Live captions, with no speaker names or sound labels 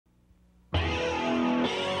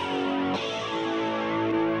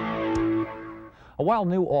A wild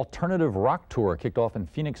new alternative rock tour kicked off in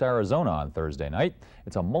Phoenix, Arizona on Thursday night.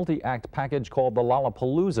 It's a multi-act package called the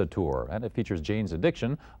Lollapalooza Tour, and it features Jane's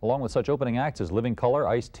Addiction, along with such opening acts as Living Colour,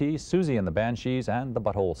 Ice-T, Susie and the Banshees, and the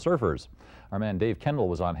Butthole Surfers. Our man Dave Kendall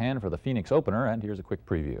was on hand for the Phoenix opener, and here's a quick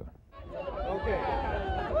preview. Okay.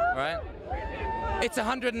 All right. It's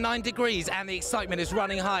 109 degrees and the excitement is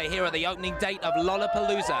running high here at the opening date of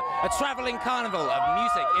Lollapalooza, a traveling carnival of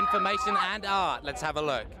music, information and art. Let's have a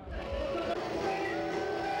look.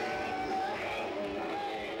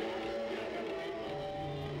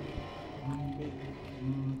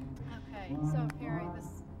 Okay, so Perry,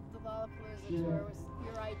 the Lollapalooza tour was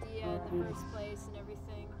your idea in the first place and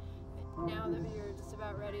everything. Now that you're just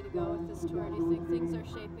about ready to go with this tour, do you think things are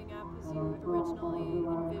shaping up as you originally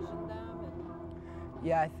envisioned them?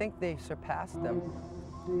 Yeah, I think they surpassed them.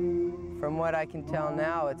 From what I can tell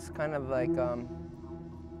now, it's kind of like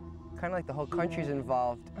the whole country's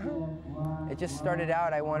involved. It just started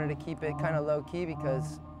out, I wanted to keep it kind of low-key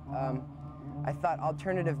because I thought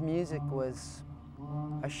alternative music was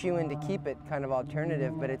a shoo-in to keep it kind of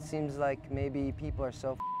alternative, but it seems like maybe people are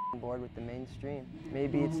so bored with the mainstream.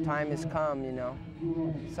 Maybe its time has come, you know.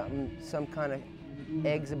 Some kind of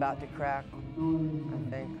egg's about to crack, I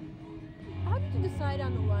think. How did you decide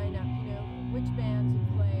on the lineup, you know, which bands you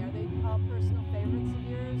play? Are they all personal favorites of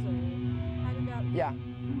yours, or how did that... Yeah,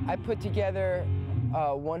 I put together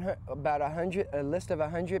a list of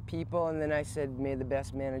 100 people, and then I said, may the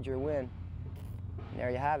best manager win. And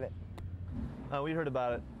there you have it. We heard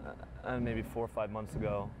about it maybe 4 or 5 months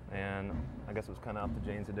ago, and I guess it was kind of up to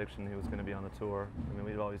Jane's Addiction who was going to be on the tour. I mean,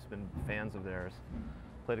 we'd always been fans of theirs.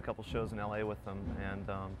 Played a couple shows in LA with them, and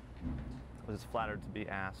was just flattered to be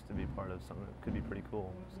asked to be part of something that could be pretty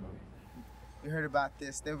cool. So. We heard about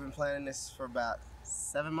this. They've been planning this for about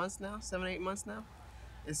 7 months now, 7 or 8 months now.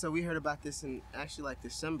 And so we heard about this in actually like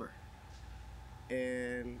December.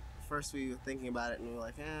 And first we were thinking about it and we were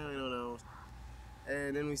like, we don't know.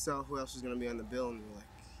 And then we saw who else was going to be on the bill and we were like,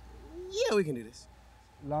 yeah, we can do this.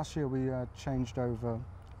 Last year we changed over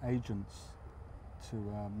agents to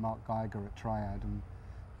Mark Geiger at Triad, and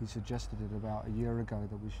he suggested it about a year ago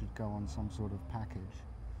that we should go on some sort of package.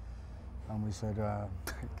 And we said,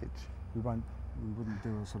 package? We wouldn't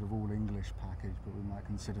do a sort of all-English package, but we might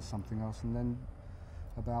consider something else. And then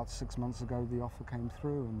about 6 months ago the offer came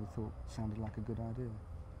through and we thought it sounded like a good idea.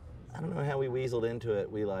 I don't know how we weaseled into it.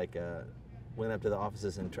 We went up to the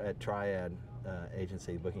offices at Triad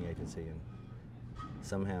booking agency, and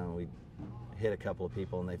somehow we hit a couple of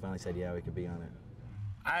people and they finally said, yeah, we could be on it.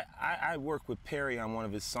 I worked with Perry on one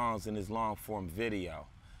of his songs in his long-form video,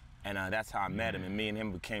 and that's how I met him, and me and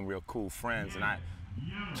him became real cool friends, and I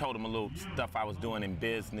told him a little stuff I was doing in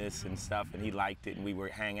business and stuff, and he liked it, and we were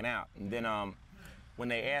hanging out. And then when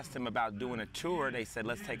they asked him about doing a tour, they said,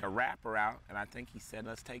 let's take a rapper out, and I think he said,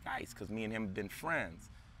 let's take Ice, because me and him have been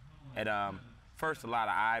friends. At first, a lot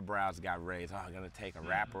of eyebrows got raised. Oh, I'm gonna take a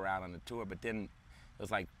rapper out on the tour, but then it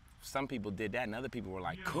was like some people did that, and other people were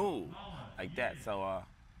like, cool, like that. So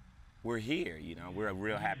we're here, you know. We're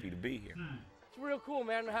real happy to be here. It's real cool,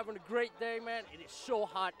 man. We're having a great day, man. It is so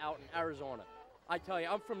hot out in Arizona. I tell you,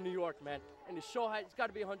 I'm from New York, man, and it's so hot. It's got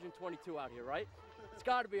to be 122 out here, right? It's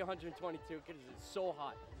got to be 122 because it's so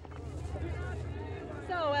hot.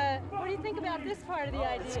 So, what do you think about this part of the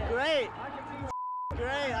idea? It's great.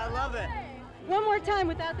 Great, I love it. One more time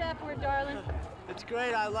without that word, darling. It's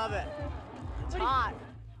great, I love it. It's hot.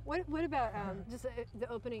 What about just the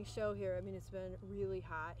opening show here? I mean, it's been really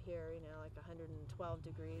hot here, you know, like 112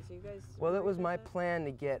 degrees. Are you guys... Well, it was my plan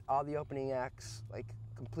to get all the opening acts, like,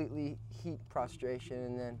 completely heat prostration,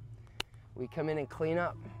 and then we come in and clean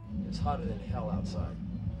up. It's hotter than hell outside.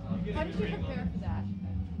 How did you prepare for that?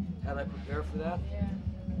 How did I prepare for that?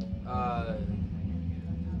 Yeah.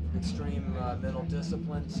 Extreme mental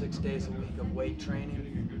discipline, 6 days a week of weight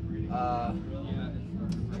training,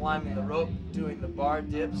 climbing the rope, doing the bar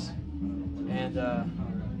dips, and a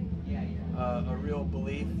real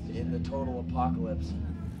belief in the total apocalypse.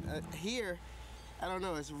 Here, I don't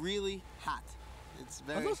know, it's really hot. It's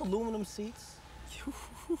very... Are those aluminum seats?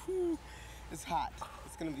 It's hot.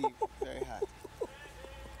 It's gonna be very hot.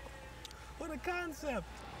 What a concept!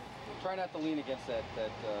 Try not to lean against that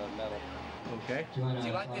metal. Okay. Do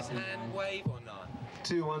you like this hand wave or not?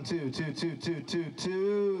 2 1 2 2 2 2 2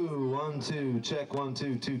 2 1 2 check 1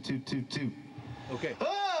 2 2 2 2 2. Okay.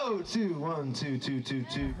 Oh, 2 1 2 2 2 2.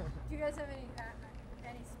 Do you guys have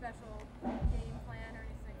any special game plan or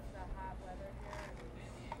anything for the hot weather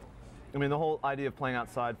here? I mean, the whole idea of playing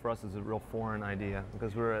outside for us is a real foreign idea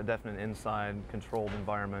because we're a definite inside controlled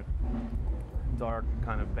environment, dark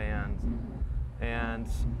kind of band. And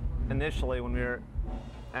initially when we were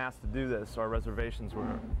asked to do this, our reservations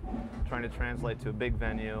were trying to translate to a big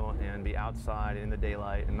venue and be outside in the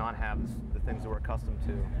daylight and not have the things that we're accustomed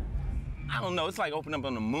to. I don't know, it's like opening up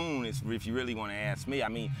on the moon if you really want to ask me. I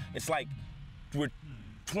mean, it's like we're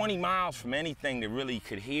 20 miles from anything that really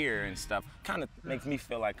could hear and stuff. Kind of makes me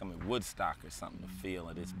feel like I'm at Woodstock or something, the feel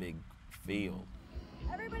of this big field.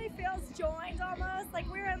 Everybody feels joined almost.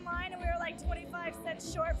 Like we were in line and we were like 25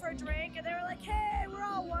 cents short for a drink and they were like, hey, we're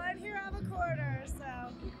all one, here, have a quarter. So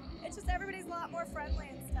it's just everybody's a lot more friendly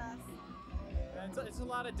and stuff. It's a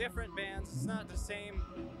lot of different bands. It's not the same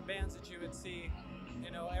bands that you would see,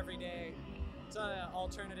 you know, every day. It's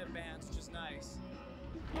alternative bands, which is nice.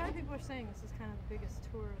 A lot of people are saying this is kind of the biggest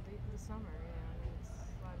tour of the summer, you know, it's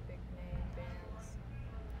a lot of big name bands.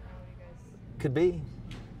 What do you guys... Could be.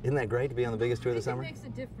 Isn't that great to be on the biggest tour of the summer? What makes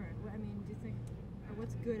it different? I mean, do you think, or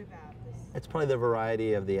what's good about this? It's probably the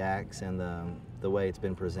variety of the acts and the way it's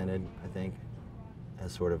been presented, I think,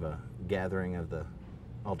 as sort of a gathering of the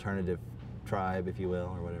alternative tribe, if you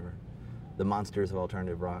will, or whatever. The monsters of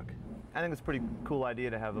alternative rock. I think it's a pretty cool idea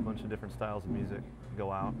to have a bunch of different styles of music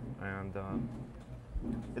go out, and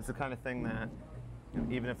it's the kind of thing that, you know,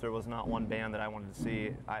 even if there was not one band that I wanted to see,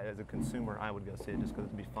 as a consumer, I would go see it just because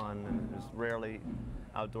it'd be fun, and there's rarely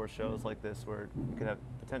outdoor shows like this where you could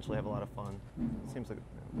potentially have a lot of fun. It seems like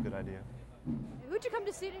a good idea. Who'd you come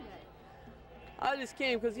to see today? I just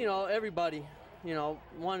came because, you know, everybody, you know,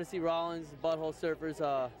 wanted to see Rollins, Butthole Surfers,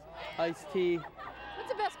 Ice-T. What's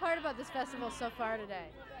the best part about this festival so far today?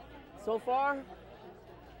 So far,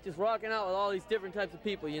 just rocking out with all these different types of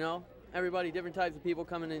people, you know? Everybody, different types of people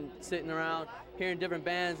coming and sitting around, hearing different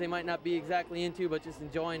bands they might not be exactly into, but just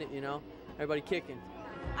enjoying it, you know? Everybody kicking.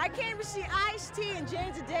 I came to see Ice-T and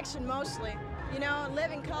Jane's Addiction mostly. You know,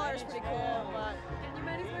 Living Color is pretty cool. But... And you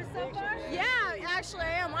met him so far? Yeah, actually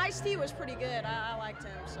I am. Ice-T was pretty good. I liked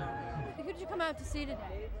him, so. Who did you come out to see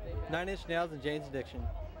today? 9 Inch Nails and Jane's Addiction.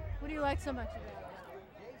 What do you like so much about them?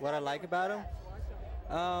 What I like about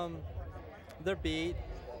them? Their beat,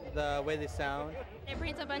 the way they sound. It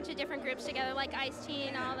brings a bunch of different groups together, like Ice-T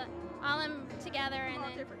and all them together, and all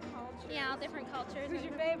then different cultures. Yeah, all different cultures. Who's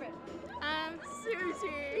your favorite?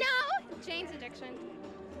 Susie. No, Jane's Addiction.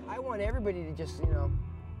 I want everybody to just, you know,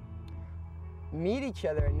 meet each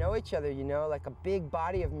other and know each other, you know, like a big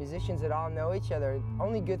body of musicians that all know each other.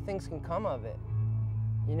 Only good things can come of it.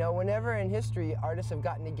 You know, whenever in history artists have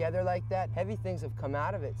gotten together like that, heavy things have come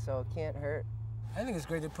out of it, so it can't hurt. I think it's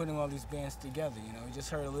great they're putting all these bands together, you know. We just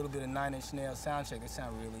heard a little bit of 9 Inch Nails soundcheck. They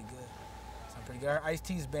sound really good. Sound pretty good.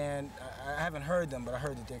 Ice-T's band, I haven't heard them, but I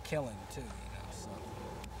heard that they're killing it too, you know. So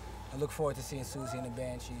I look forward to seeing Susie and the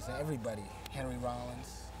Banshees and everybody. Henry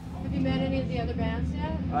Rollins. Have you met any of the other bands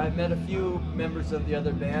yet? I've met a few members of the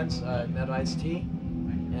other bands. I've met Ice-T,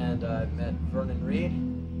 and I've met Vernon Reid,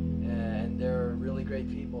 and they're really great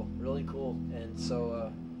people, really cool. And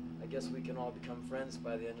so I guess we can all become friends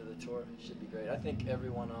by the end of the tour. It should be great. I think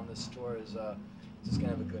everyone on this tour is just gonna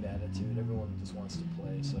have a good attitude. Everyone just wants to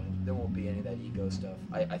play, so there won't be any of that ego stuff.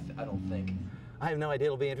 I don't think. I have no idea.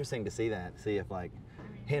 It'll be interesting to see that. See if like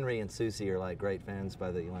Henry and Susie are like great fans by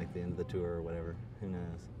the the end of the tour or whatever. Who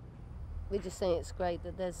knows? We're just saying it's great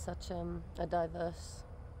that there's such a diverse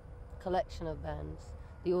collection of bands.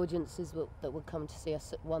 The audiences that will come to see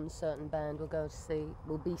us at one certain band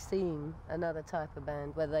will be seeing another type of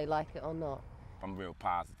band, whether they like it or not. I'm real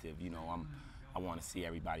positive, you know. I want to see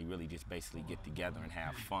everybody really just basically get together and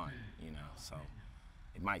have fun, you know. So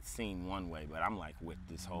it might seem one way, but I'm like with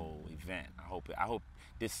this whole event. I hope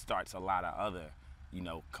this starts a lot of other, you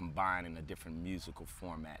know, combining a different musical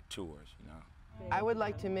format tours, you know. I would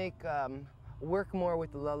like to make work more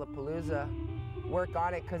with the Lollapalooza, work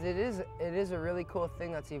on it, because it is a really cool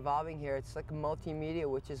thing that's evolving here. It's like multimedia,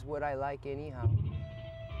 which is what I like anyhow.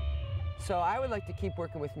 So I would like to keep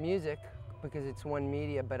working with music because it's one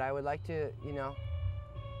media, but I would like to, you know,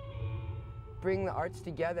 bring the arts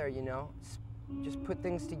together, you know, just put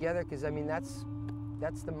things together, because I mean that's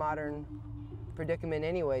the modern predicament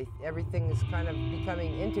anyway. Everything is kind of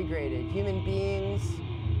becoming integrated. Human beings,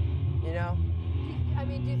 you know. I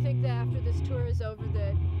mean, do you think that after this tour is over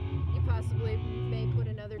that you possibly may put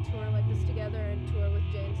another tour like this together and tour with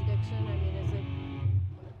Jane's Addiction? I mean, is it...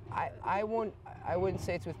 I wouldn't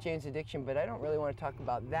say it's with Jane's Addiction, but I don't really want to talk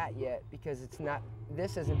about that yet because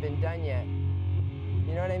this hasn't been done yet.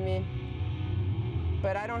 You know what I mean?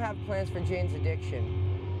 But I don't have plans for Jane's Addiction.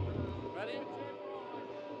 Ready?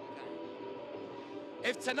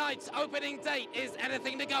 If tonight's opening date is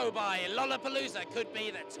anything to go by, Lollapalooza could be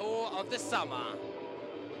the tour of the summer.